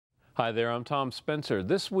Hi there, I'm Tom Spencer.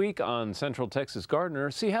 This week on Central Texas Gardener,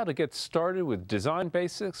 see how to get started with design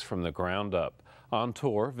basics from the ground up. On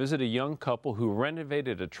tour, visit a young couple who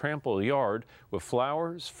renovated a trampled yard with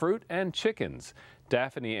flowers, fruit, and chickens.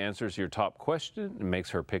 Daphne answers your top question and makes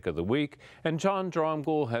her pick of the week, and John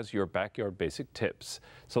Dromgoole has your backyard basic tips.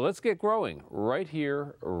 So let's get growing right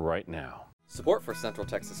here, right now. Support for Central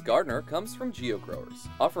Texas Gardener comes from GeoGrowers,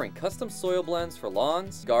 offering custom soil blends for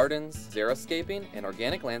lawns, gardens, xeriscaping, and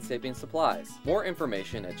organic landscaping supplies. More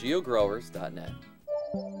information at geogrowers.net.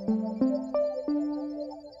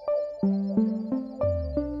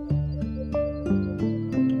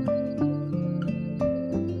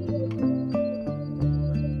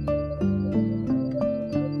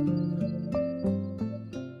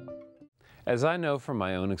 As I know from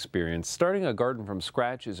my own experience, starting a garden from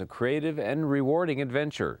scratch is a creative and rewarding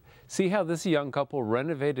adventure. See how this young couple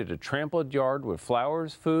renovated a trampled yard with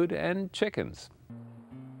flowers, food, and chickens.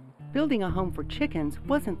 Building a home for chickens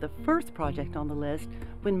wasn't the first project on the list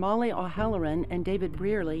when Molly O'Halloran and David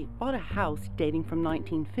Brearley bought a house dating from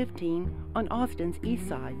 1915 on Austin's east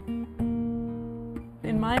side.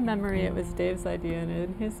 In my memory, it was Dave's idea, and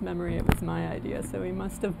in his memory, it was my idea. So we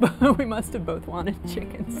must have both wanted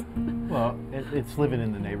chickens. Well, it's living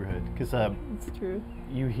in the neighborhood because it's true.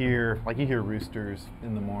 You hear roosters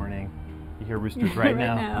in the morning. You hear roosters right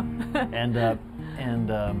now. and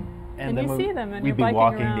then you see them, and we'd you're be biking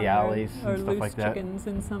walking around, the alleys or and stuff like that. chickens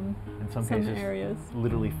in some cases, areas.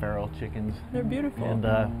 Literally feral chickens. They're beautiful. And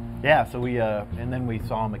yeah, so we and then we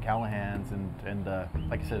saw them at Callahan's, and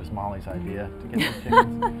like I said, it was Molly's idea to get the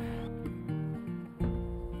chickens.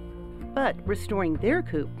 But restoring their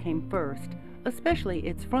coop came first, especially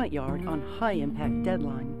its front yard on high-impact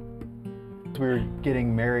deadline. We were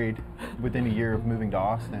getting married within a year of moving to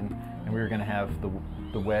Austin, and we were going to have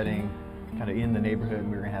the wedding kind of in the neighborhood,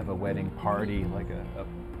 and we were going to have a wedding party, like a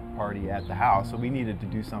party at the house. So we needed to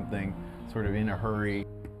do something sort of in a hurry.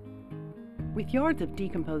 With yards of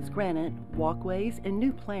decomposed granite, walkways, and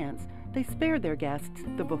new plants, they spared their guests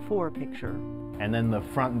the before picture. And then the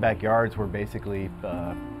front and backyards were basically,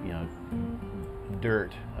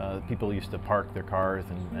 dirt. People used to park their cars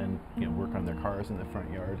and work on their cars in the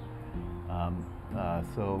front yard.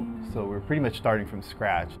 So we're pretty much starting from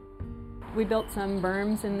scratch. We built some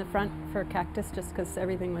berms in the front for cactus just because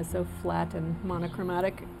everything was so flat and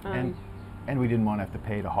monochromatic. And we didn't want to have to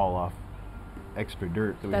pay to haul off extra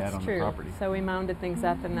dirt that we had on the property. So we mounded things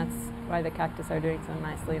up, and that's why the cactus are doing so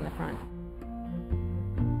nicely in the front.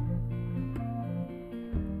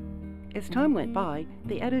 As time went by,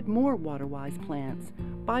 they added more water-wise plants,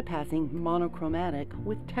 bypassing monochromatic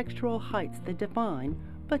with textural heights that define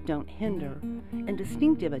but don't hinder, and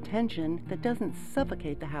distinctive attention that doesn't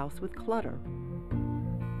suffocate the house with clutter.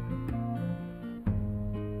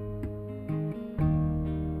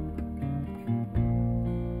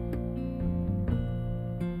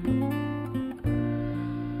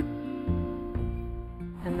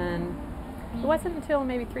 And then it wasn't until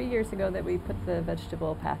maybe 3 years ago that we put the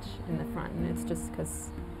vegetable patch in the front, and it's just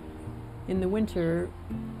because in the winter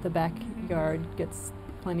the backyard gets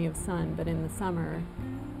plenty of sun, but in the summer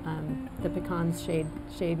the pecans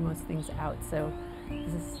shade most things out. So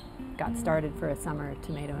this got started for a summer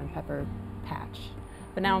tomato and pepper patch,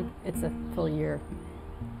 but now it's a full year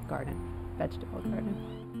garden, vegetable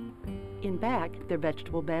garden. In back, their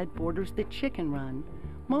vegetable bed borders the chicken run.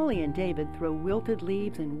 Molly and David throw wilted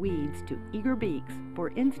leaves and weeds to eager beaks for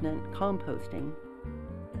instant composting.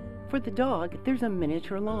 For the dog, there's a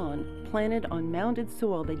miniature lawn planted on mounded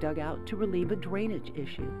soil they dug out to relieve a drainage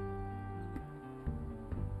issue.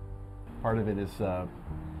 Part of it is to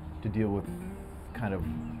deal with kind of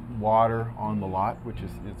water on the lot, which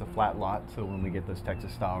is a flat lot, so when we get those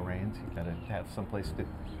Texas-style rains, you've got to have someplace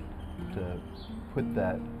to put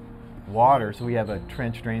that water. So we have a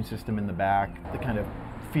trench drain system in the back that kind of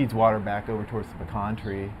feeds water back over towards the pecan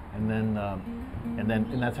tree, and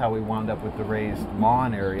that's how we wound up with the raised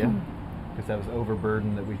lawn area, because that was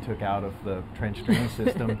overburden that we took out of the trench drain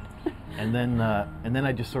system. And then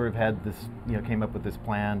I just sort of had this, came up with this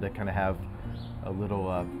plan to kind of have a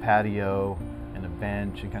little patio and a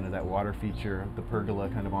bench and kind of that water feature, the pergola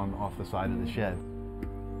kind of off the side of the shed.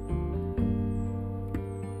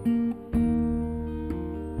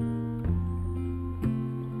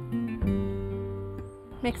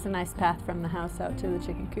 Makes a nice path from the house out to the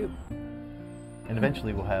chicken coop. And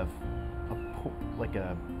eventually we'll have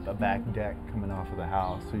a back deck coming off of the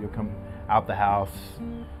house. So you'll come out the house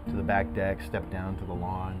to the back deck, step down to the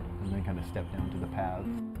lawn, and then kind of step down to the paths.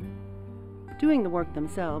 Doing the work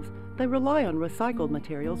themselves, they rely on recycled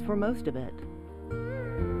materials for most of it.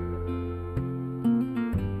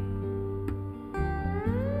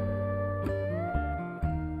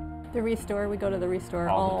 The restore, we go to the restore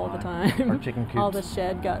All all the the time. time. Our chicken All coops. the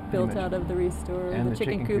shed got built out of the restore. And the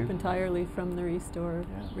chicken coop coop. entirely from the restore.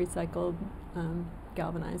 Yeah. Recycled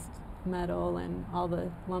galvanized metal and all the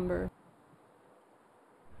lumber.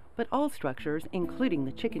 But all structures, including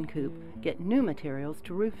the chicken coop, get new materials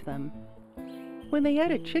to roof them. When they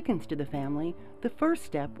added chickens to the family, the first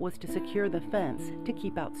step was to secure the fence to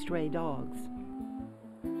keep out stray dogs.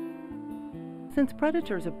 Since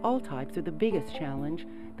predators of all types are the biggest challenge,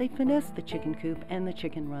 they finessed the chicken coop and the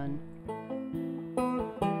chicken run.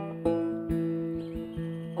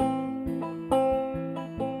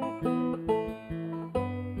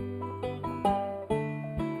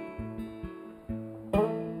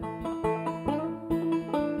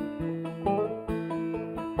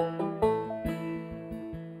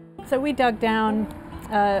 So we dug down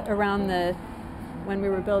around when we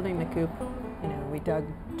were building the coop, we dug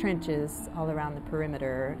trenches all around the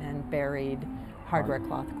perimeter and buried hardware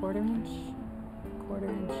cloth, quarter inch,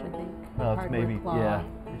 I think. Well, it's hardware maybe, cloth. yeah,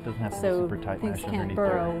 it doesn't have to be So super tight things mesh can't underneath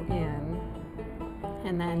burrow there. in.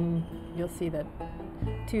 And then you'll see that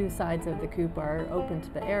two sides of the coop are open to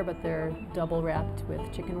the air, but they're double wrapped with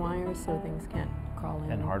chicken wires, so things can't crawl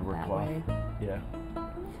in And hardware that cloth. way. Yeah.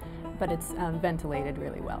 But it's ventilated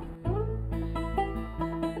really well.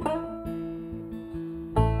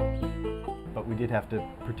 But we did have to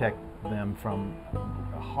protect them from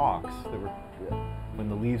hawks. When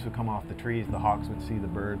the leaves would come off the trees, the hawks would see the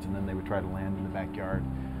birds and then they would try to land in the backyard.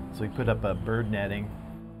 So we put up a bird netting.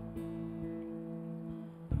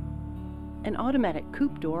 An automatic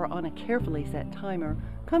coop door on a carefully set timer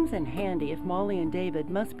comes in handy if Molly and David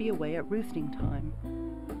must be away at roosting time.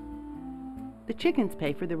 The chickens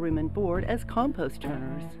pay for the room and board as compost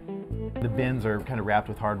turners. The bins are kind of wrapped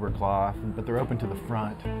with hardware cloth, but they're open to the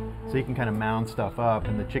front. So you can kind of mound stuff up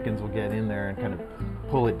and the chickens will get in there and kind of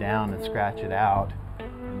pull it down and scratch it out.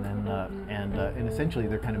 And then, and essentially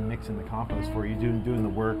they're kind of mixing the compost for you, doing the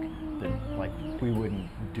work that like we wouldn't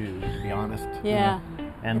do, to be honest. Yeah.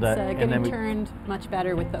 And, it's and getting then turned much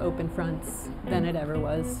better with the open fronts than it ever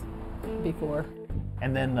was before.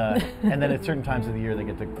 And then at certain times of the year they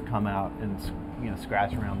get to come out and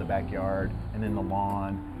scratch around the backyard and in the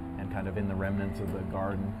lawn and kind of in the remnants of the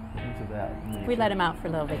garden, things of that nature. We let them out for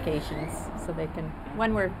little vacations so they can,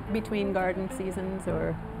 when we're between garden seasons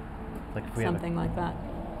or like if we something like that.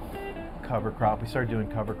 Cover crop. We started doing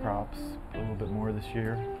cover crops a little bit more this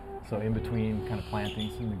year. So in between kind of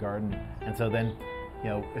plantings in the garden. And so then,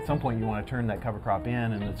 at some point you want to turn that cover crop in,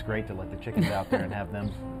 and it's great to let the chickens out there and have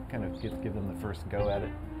them kind of give them the first go at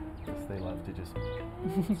it. Because they love to just,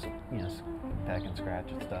 peck and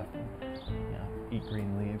scratch and stuff, and, eat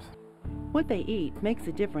green leaves. What they eat makes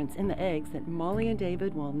a difference in the eggs that Molly and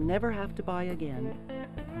David will never have to buy again.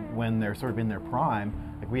 When they're sort of in their prime,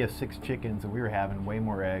 like we have 6 chickens and we were having way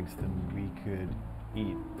more eggs than we could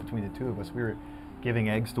eat between the two of us. We were giving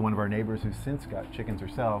eggs to one of our neighbors who's since got chickens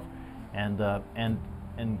herself, and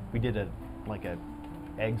we did a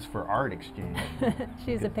eggs for art exchange.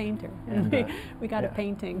 She's a painter, and we got a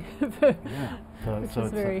painting, which so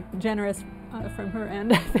is very generous from her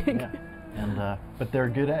end, I think. Yeah. And but they're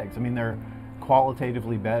good eggs. I mean, they're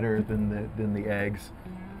qualitatively better than the eggs,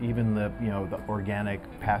 even the organic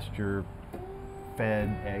pasture-fed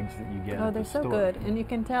eggs that you get. Oh, at they're the so store. good, and you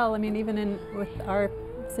can tell. I mean, even with our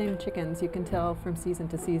same chickens, you can tell from season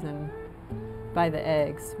to season by the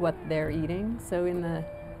eggs what they're eating. So in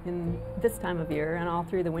this time of year and all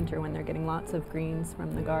through the winter when they're getting lots of greens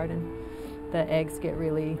from the garden, the eggs get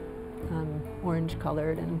really orange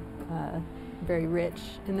colored and very rich.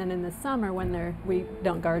 And then in the summer we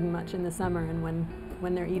don't garden much in the summer, and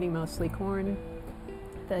when they're eating mostly corn,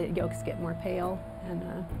 the yolks get more pale,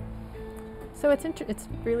 and so it's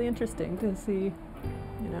really interesting to see,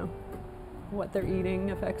 what they're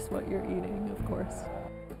eating affects what you're eating, of course.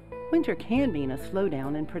 Winter can mean a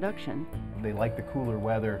slowdown in production. They like the cooler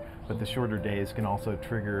weather, but the shorter days can also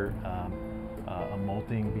trigger a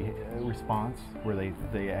molting response where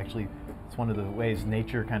they actually, it's one of the ways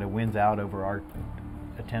nature kind of wins out over our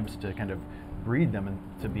attempts to kind of breed them and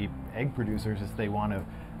to be egg producers, is they want to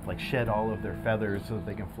shed all of their feathers so that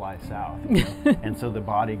they can fly south. And so the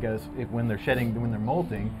body goes, when they're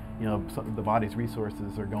molting, the body's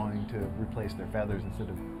resources are going to replace their feathers instead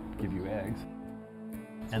of give you eggs.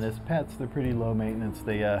 And as pets, they're pretty low maintenance.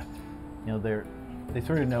 They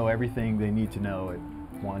sort of know everything they need to know at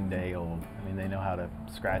 1 day old. I mean, they know how to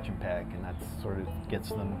scratch and peck, and that sort of gets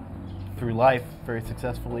them through life very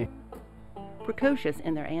successfully. Precocious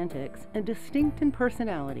in their antics and distinct in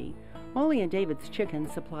personality, Molly and David's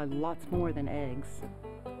chickens supply lots more than eggs.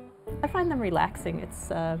 I find them relaxing.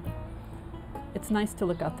 It's it's nice to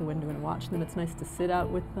look out the window and watch them. It's nice to sit out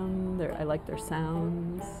with them. I like their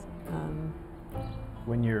sounds.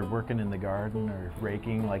 When you're working in the garden or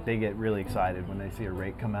raking, like they get really excited when they see a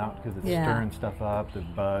rake come out because it's stirring stuff up, the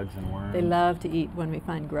bugs and worms. They love to eat when we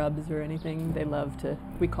find grubs or anything. They love to,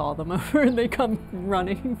 we call them over and they come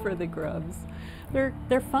running for the grubs. They're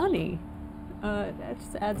funny. It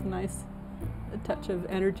just adds a touch of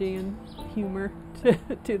energy and humor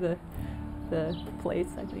to the place,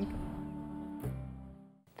 I think.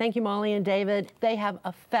 Thank you, Molly and David. They have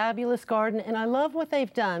a fabulous garden, and I love what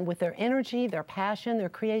they've done with their energy, their passion, their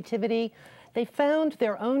creativity. They found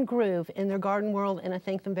their own groove in their garden world, and I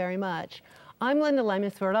thank them very much. I'm Linda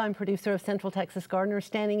Lemusford. I'm producer of Central Texas Gardener,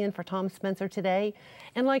 standing in for Tom Spencer today.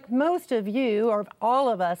 And like most of you, or all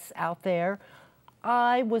of us out there,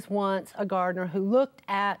 I was once a gardener who looked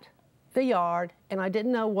at the yard, and I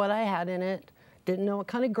didn't know what I had in it, didn't know what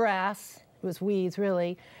kind of grass. It was weeds,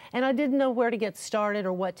 really, and I didn't know where to get started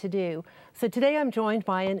or what to do. So today I'm joined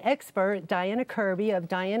by an expert, Diana Kirby of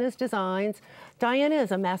Diana's Designs. Diana is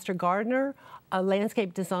a master gardener, a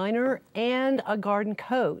landscape designer, and a garden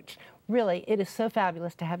coach. Really, it is so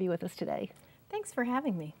fabulous to have you with us today. Thanks for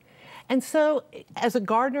having me. And so, as a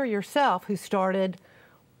gardener yourself who started,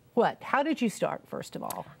 what? How did you start, first of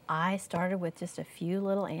all? I started with just a few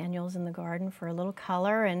little annuals in the garden for a little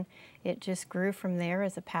color, and it just grew from there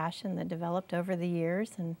as a passion that developed over the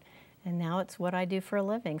years, and now it's what I do for a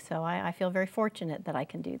living. So I feel very fortunate that I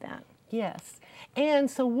can do that. Yes.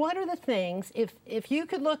 And so what are the things, if you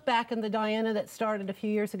could look back in the Diana that started a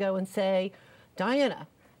few years ago and say, Diana,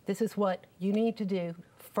 this is what you need to do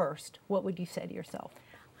first, what would you say to yourself?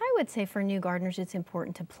 I would say for new gardeners it's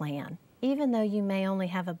important to plan. Even though you may only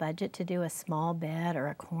have a budget to do a small bed or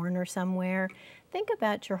a corner somewhere, think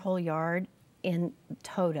about your whole yard in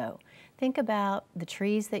toto. Think about the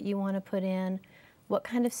trees that you want to put in, what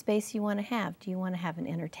kind of space you want to have. Do you want to have an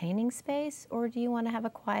entertaining space, or do you want to have a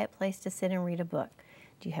quiet place to sit and read a book?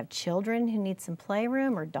 Do you have children who need some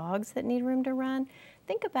playroom or dogs that need room to run?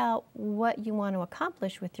 Think about what you want to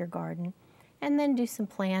accomplish with your garden, and then do some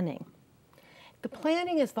planning. The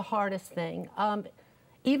planning is the hardest thing.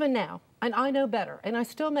 Even now, and I know better, and I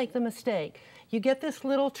still make the mistake. You get this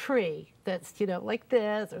little tree that's, like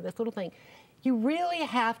this, or this little thing. You really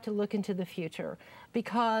have to look into the future,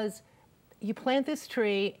 because you plant this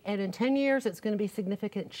tree, and in 10 years, it's going to be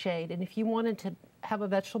significant shade. And if you wanted to have a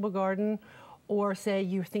vegetable garden, or say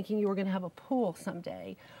you're thinking you were going to have a pool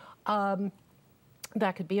someday,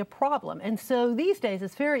 that could be a problem. And so these days,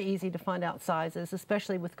 it's very easy to find out sizes,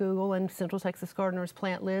 especially with Google and Central Texas Gardener's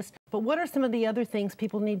plant list. But what are some of the other things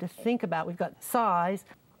people need to think about? We've got size,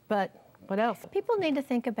 but what else? People need to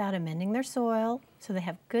think about amending their soil so they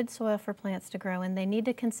have good soil for plants to grow in. They need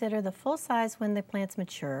to consider the full size when the plants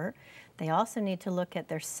mature. They also need to look at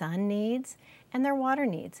their sun needs and their water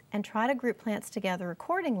needs and try to group plants together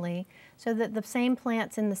accordingly so that the same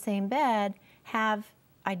plants in the same bed have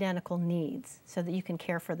identical needs so that you can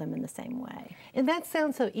care for them in the same way. And that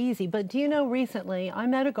sounds so easy, but do you know, recently I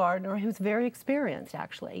met a gardener who's very experienced,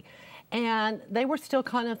 actually, and they were still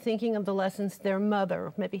kind of thinking of the lessons their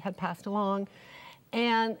mother maybe had passed along,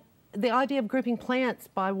 and the idea of grouping plants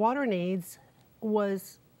by water needs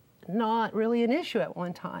was not really an issue at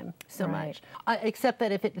one time so much, except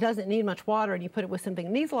that if it doesn't need much water and you put it with something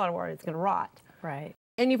that needs a lot of water, it's going to rot. Right.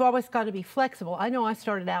 And you've always got to be flexible. I know I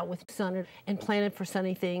started out with sun and planted for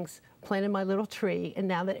sunny things, planted my little tree, and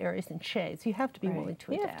now that area's in shade. So you have to be willing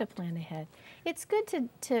to adapt. You have to plan ahead. It's good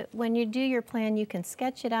to, when you do your plan, you can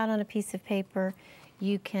sketch it out on a piece of paper.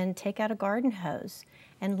 You can take out a garden hose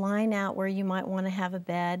and line out where you might want to have a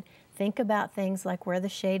bed. Think about things like where the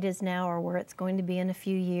shade is now or where it's going to be in a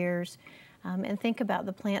few years. And think about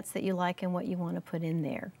the plants that you like and what you want to put in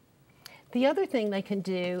there. The other thing they can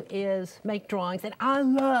do is make drawings, and I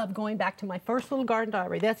love going back to my first little garden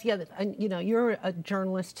diary. That's the other, and you're a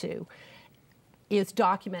journalist too, is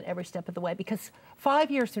document every step of the way, because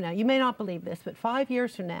 5 years from now, you may not believe this, but 5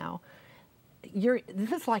 years from now,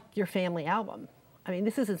 this is like your family album. I mean,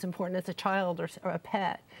 this is as important as a child or a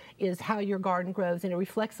pet, is how your garden grows, and it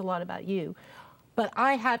reflects a lot about you. But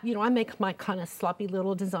I have, I make my kind of sloppy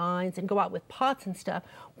little designs and go out with pots and stuff.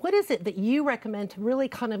 What is it that you recommend to really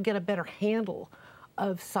kind of get a better handle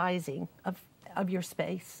of sizing of your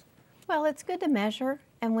space? Well, it's good to measure.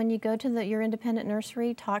 And when you go to your independent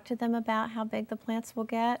nursery, talk to them about how big the plants will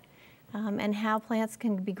get and how plants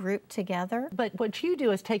can be grouped together. But what you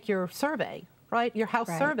do is take your survey, right? Your house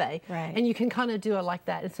survey. Right. And you can kind of do it like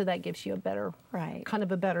that. And so that gives you a better, kind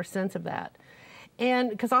of a better sense of that.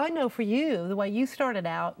 And because I know for you, the way you started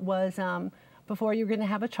out was before you were going to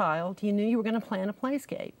have a child, you knew you were going to plan a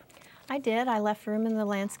playscape. I did. I left room in the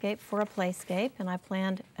landscape for a playscape, and I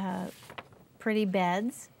planned pretty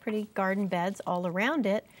beds, pretty garden beds all around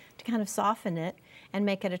it to kind of soften it and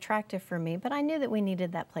make it attractive for me. But I knew that we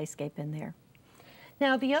needed that playscape in there.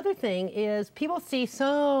 Now, the other thing is people see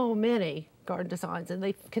so many garden designs and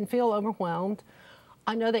they can feel overwhelmed.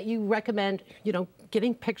 I know that you recommend,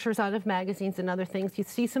 getting pictures out of magazines and other things. You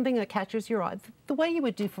see something that catches your eye, the way you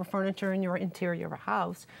would do for furniture in your interior of a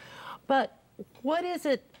house. But what is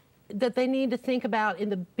it that they need to think about in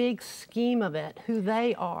the big scheme of it, who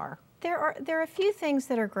they are? There are a few things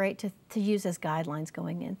that are great to use as guidelines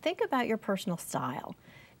going in. Think about your personal style.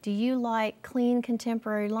 Do you like clean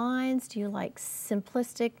contemporary lines? Do you like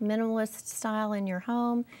simplistic minimalist style in your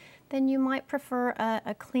home? Then you might prefer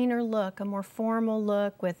a cleaner look, a more formal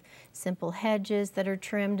look with simple hedges that are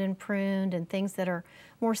trimmed and pruned and things that are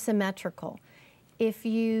more symmetrical. If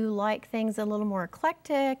you like things a little more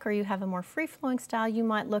eclectic or you have a more free-flowing style, you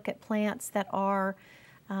might look at plants that are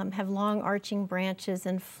have long arching branches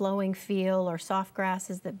and flowing feel, or soft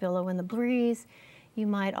grasses that billow in the breeze. You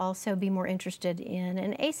might also be more interested in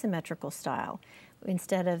an asymmetrical style.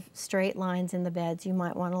 Instead of straight lines in the beds, you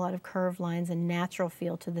might want a lot of curved lines and natural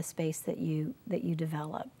feel to the space that you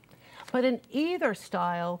develop. But in either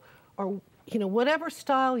style, or whatever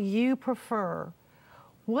style you prefer,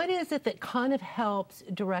 what is it that kind of helps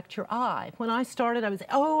direct your eye? When I started, I would say,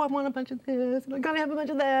 oh, I want a bunch of this, and I'm gonna have a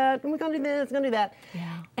bunch of that, and we're gonna do this, we're gonna do that.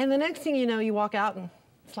 Yeah. And the next thing you know, you walk out and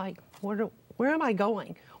it's like, where am I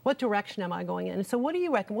going? What direction am I going in? So what do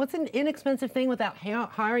you reckon? What's an inexpensive thing without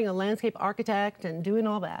hiring a landscape architect and doing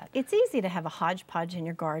all that? It's easy to have a hodgepodge in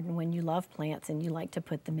your garden when you love plants and you like to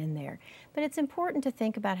put them in there. But it's important to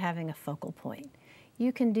think about having a focal point.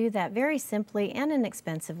 You can do that very simply and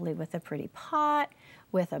inexpensively with a pretty pot,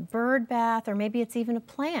 with a bird bath, or maybe it's even a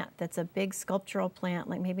plant that's a big sculptural plant,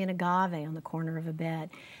 like maybe an agave on the corner of a bed,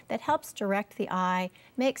 that helps direct the eye,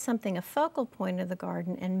 make something a focal point of the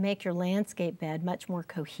garden, and make your landscape bed much more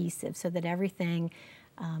cohesive so that everything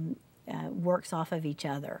works off of each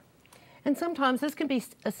other. And sometimes this can be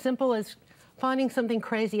as simple as finding something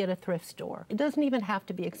crazy at a thrift store. It doesn't even have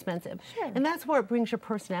to be expensive. Sure. And that's where it brings your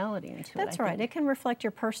personality into it. That's right. It can reflect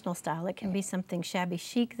your personal style. It can be something shabby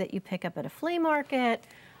chic that you pick up at a flea market,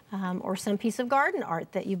 or some piece of garden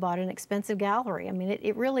art that you bought in an expensive gallery. I mean,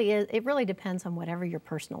 it really depends on whatever your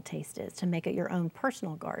personal taste is to make it your own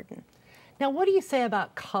personal garden. Now, what do you say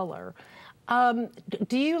about color?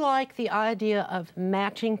 Do you like the idea of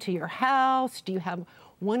matching to your house? Do you have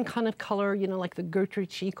one kind of color, like the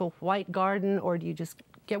Gertrude Schikel white garden, or do you just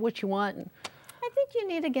get what you want? I think you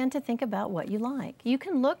need, again, to think about what you like. You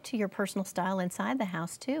can look to your personal style inside the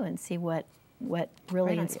house, too, and see what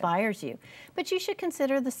really inspires you. But you should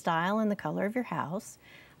consider the style and the color of your house.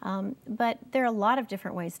 But there are a lot of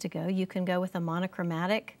different ways to go. You can go with a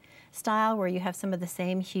monochromatic style where you have some of the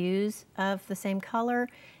same hues of the same color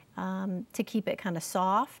to keep it kind of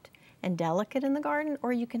soft and delicate in the garden,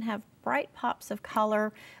 or you can have bright pops of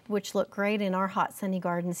color, which look great in our hot sunny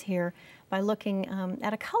gardens here, by looking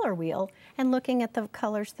at a color wheel and looking at the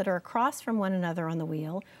colors that are across from one another on the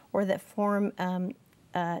wheel, or that form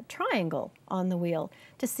a triangle on the wheel,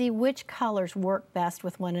 to see which colors work best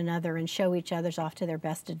with one another and show each other's off to their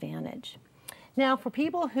best advantage. Now, for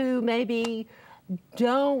people who maybe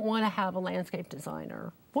don't want to have a landscape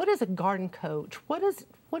designer, what is a garden coach? What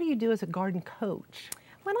do you do as a garden coach?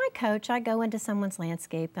 When I coach, I go into someone's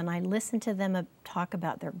landscape and I listen to them talk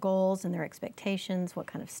about their goals and their expectations, what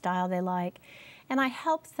kind of style they like, and I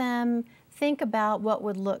help them think about what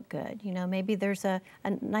would look good. Maybe there's a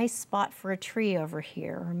nice spot for a tree over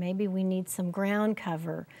here, or maybe we need some ground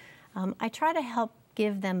cover. I try to help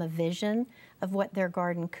give them a vision of what their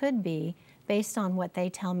garden could be based on what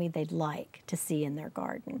they tell me they'd like to see in their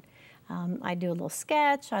garden. I do a little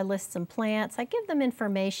sketch, I list some plants, I give them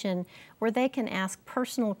information where they can ask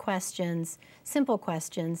personal questions, simple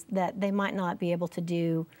questions that they might not be able to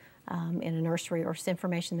do in a nursery, or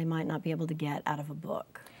information they might not be able to get out of a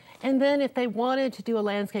book. And then if they wanted to do a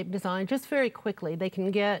landscape design, just very quickly, they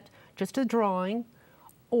can get just a drawing,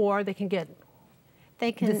 or they can get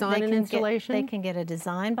design and installation? They can get a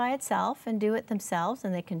design by itself and do it themselves,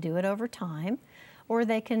 and they can do it over time. Or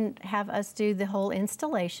they can have us do the whole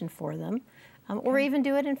installation for them, or even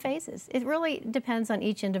do it in phases. It really depends on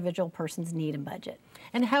each individual person's need and budget.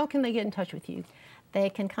 And how can they get in touch with you? They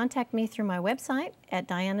can contact me through my website at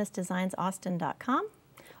dianasdesignsaustin.com,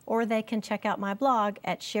 or they can check out my blog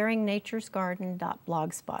at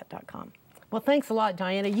sharingnaturesgarden.blogspot.com. Well, thanks a lot,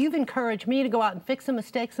 Diana. You've encouraged me to go out and fix some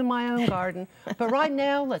mistakes in my own garden. But right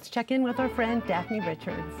now, let's check in with our friend, Daphne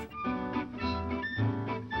Richards.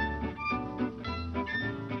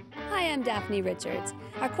 Hi, I'm I'm Daphne Richards.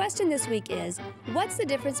 Our question this week is, what's the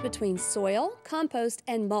difference between soil, compost,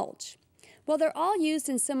 and mulch? Well, they're all used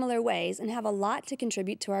in similar ways and have a lot to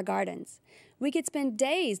contribute to our gardens. We could spend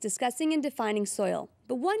days discussing and defining soil,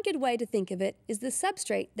 but one good way to think of it is the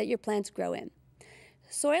substrate that your plants grow in.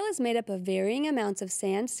 Soil is made up of varying amounts of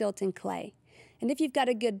sand, silt, and clay. And if you've got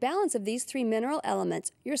a good balance of these three mineral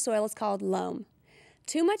elements, your soil is called loam.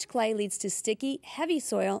 Too much clay leads to sticky, heavy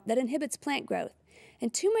soil that inhibits plant growth,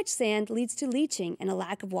 and too much sand leads to leaching and a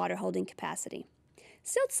lack of water-holding capacity.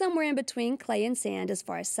 Silt's somewhere in between clay and sand as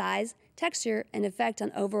far as size, texture, and effect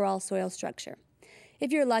on overall soil structure.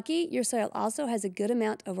 If you're lucky, your soil also has a good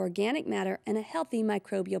amount of organic matter and a healthy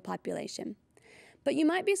microbial population. But you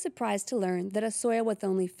might be surprised to learn that a soil with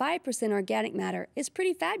only 5% organic matter is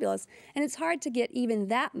pretty fabulous, and it's hard to get even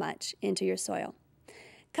that much into your soil.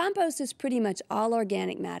 Compost is pretty much all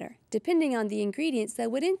organic matter, depending on the ingredients that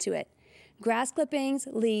went into it. Grass clippings,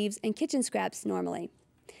 leaves, and kitchen scraps normally.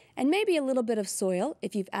 And maybe a little bit of soil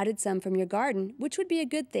if you've added some from your garden, which would be a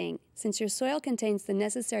good thing, since your soil contains the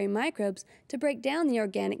necessary microbes to break down the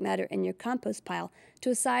organic matter in your compost pile to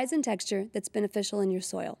a size and texture that's beneficial in your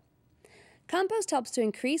soil. Compost helps to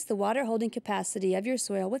increase the water-holding capacity of your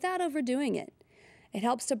soil without overdoing it. It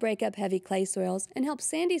helps to break up heavy clay soils and helps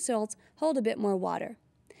sandy soils hold a bit more water.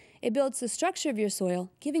 It builds the structure of your soil,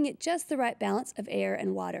 giving it just the right balance of air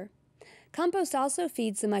and water. Compost also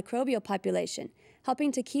feeds the microbial population,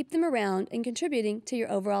 helping to keep them around and contributing to your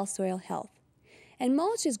overall soil health. And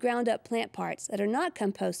mulch is ground up plant parts that are not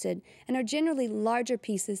composted and are generally larger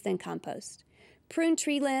pieces than compost. Pruned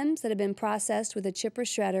tree limbs that have been processed with a chipper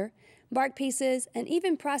shredder, bark pieces, and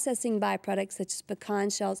even processing byproducts such as pecan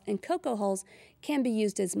shells and cocoa hulls can be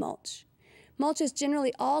used as mulch. Mulch is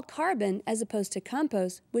generally all carbon as opposed to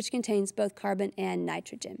compost, which contains both carbon and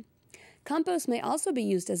nitrogen. Compost may also be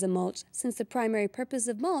used as a mulch, since the primary purpose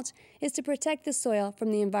of mulch is to protect the soil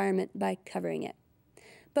from the environment by covering it.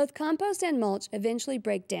 Both compost and mulch eventually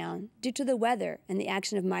break down due to the weather and the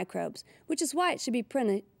action of microbes, which is why it should be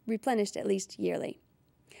replenished at least yearly.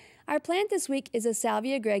 Our plant this week is a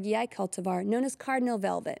Salvia greggii cultivar known as Cardinal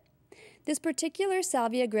Velvet. This particular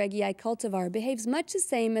Salvia greggii cultivar behaves much the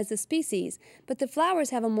same as the species, but the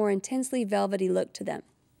flowers have a more intensely velvety look to them.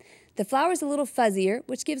 The flower is a little fuzzier,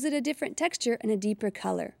 which gives it a different texture and a deeper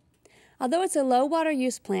color. Although it's a low water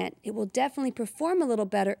use plant, it will definitely perform a little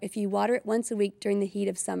better if you water it once a week during the heat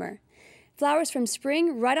of summer. Flowers from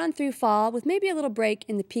spring right on through fall with maybe a little break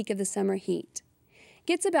in the peak of the summer heat.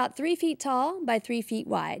 Gets about 3 feet tall by 3 feet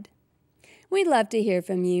wide. We'd love to hear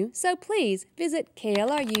from you, so please visit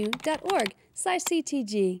klru.org/CTG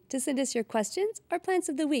to send us your questions or plants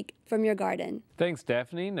of the week from your garden. Thanks,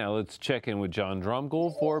 Daphne. Now let's check in with John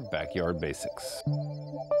Dromgoole for Backyard Basics.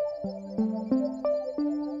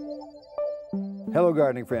 Hello,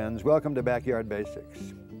 gardening friends. Welcome to Backyard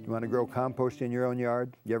Basics. You want to grow compost in your own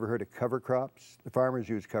yard? You ever heard of cover crops? The farmers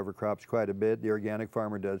use cover crops quite a bit. The organic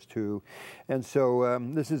farmer does too. And so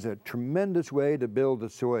this is a tremendous way to build the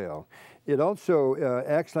soil. It also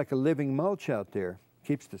acts like a living mulch out there.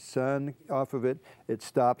 Keeps the sun off of it. It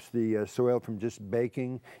stops the soil from just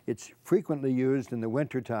baking. It's frequently used in the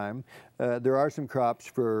wintertime. There are some crops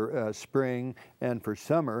for spring and for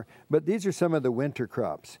summer, but these are some of the winter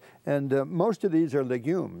crops. And most of these are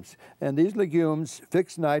legumes. And these legumes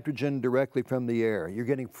fix nitrogen directly from the air. You're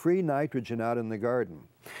getting free nitrogen out in the garden.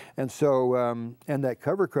 And so, and that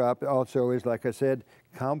cover crop also is, like I said,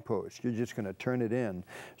 compost. You're just going to turn it in.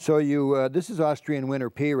 So this is Austrian winter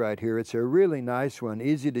pea right here. It's a really nice one,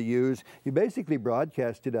 easy to use. You basically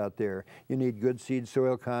broadcast it out there. You need good seed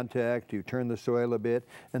soil contact. You turn the soil a bit,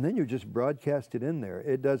 and then you just broadcast it in there.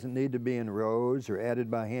 It doesn't need to be in rows or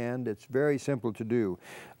added by hand. It's very simple to do.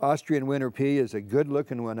 Austrian winter pea is a good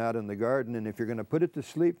looking one out in the garden, and if you're going to put it to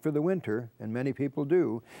sleep for the winter, and many people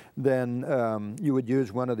do, then you would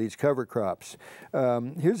use one of these cover crops.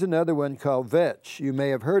 Here's another one called vetch. You may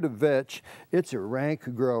have heard of vetch. It's a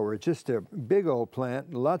rank grower, just a big old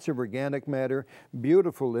plant, lots of organic matter,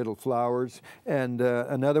 beautiful little flowers, and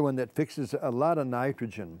another one that fixes a lot of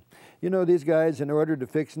nitrogen. You know, these guys, in order to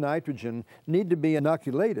fix nitrogen, need to be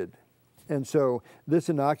inoculated. And so this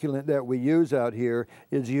inoculant that we use out here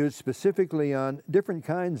is used specifically on different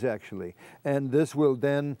kinds, actually. And this will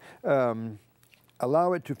then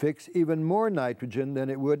allow it to fix even more nitrogen than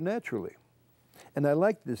it would naturally. And I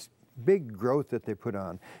like this big growth that they put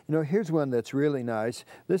on. You know, here's one that's really nice.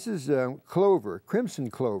 This is clover, crimson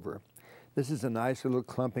clover. This is a nice little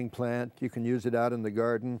clumping plant. You can use it out in the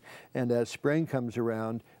garden. And as spring comes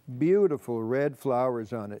around, beautiful red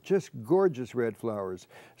flowers on it, just gorgeous red flowers.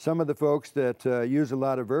 Some of the folks that use a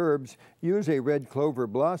lot of herbs use a red clover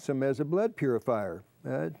blossom as a blood purifier.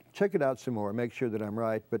 Check it out some more, make sure that I'm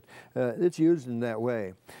right, but it's used in that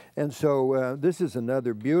way. And so this is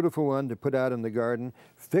another beautiful one to put out in the garden,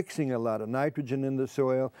 fixing a lot of nitrogen in the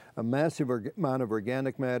soil, a massive amount of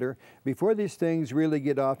organic matter. Before these things really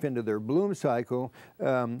get off into their bloom cycle,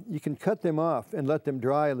 you can cut them off and let them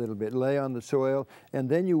dry a little bit, lay on the soil, and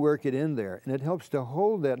then you work it in there. And it helps to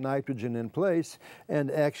hold that nitrogen in place and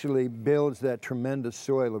actually builds that tremendous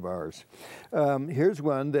soil of ours. Here's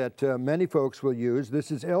one that many folks will use. This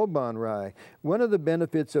is Elbon rye. One of the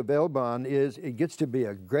benefits of Elbon is it gets to be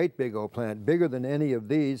a great big old plant, bigger than any of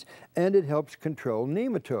these, and it helps control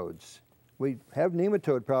nematodes. We have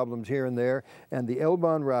nematode problems here and there, and the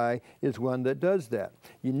Elbon rye is one that does that.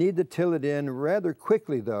 You need to till it in rather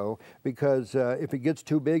quickly, though, because if it gets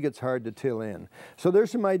too big, it's hard to till in. So there's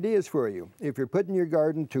some ideas for you. If you're putting your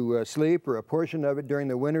garden to sleep or a portion of it during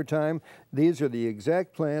the wintertime, these are the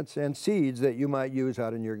exact plants and seeds that you might use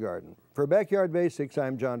out in your garden. For Backyard Basics,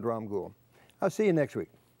 I'm John Dromgoole. I'll see you next week.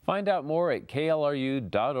 Find out more at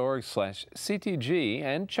klru.org/CTG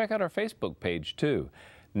and check out our Facebook page too.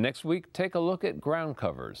 Next week, take a look at ground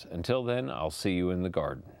covers. Until then, I'll see you in the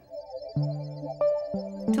garden.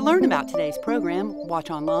 To learn about today's program, watch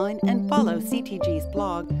online and follow CTG's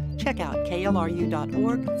blog. Check out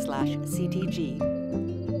klru.org/CTG.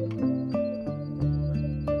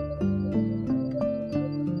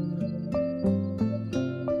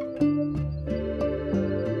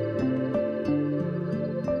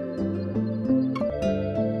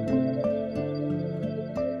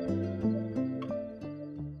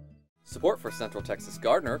 Support for Central Texas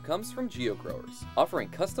Gardener comes from GeoGrowers, offering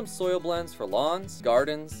custom soil blends for lawns,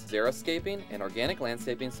 gardens, xeriscaping, and organic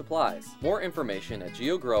landscaping supplies. More information at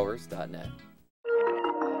geogrowers.net.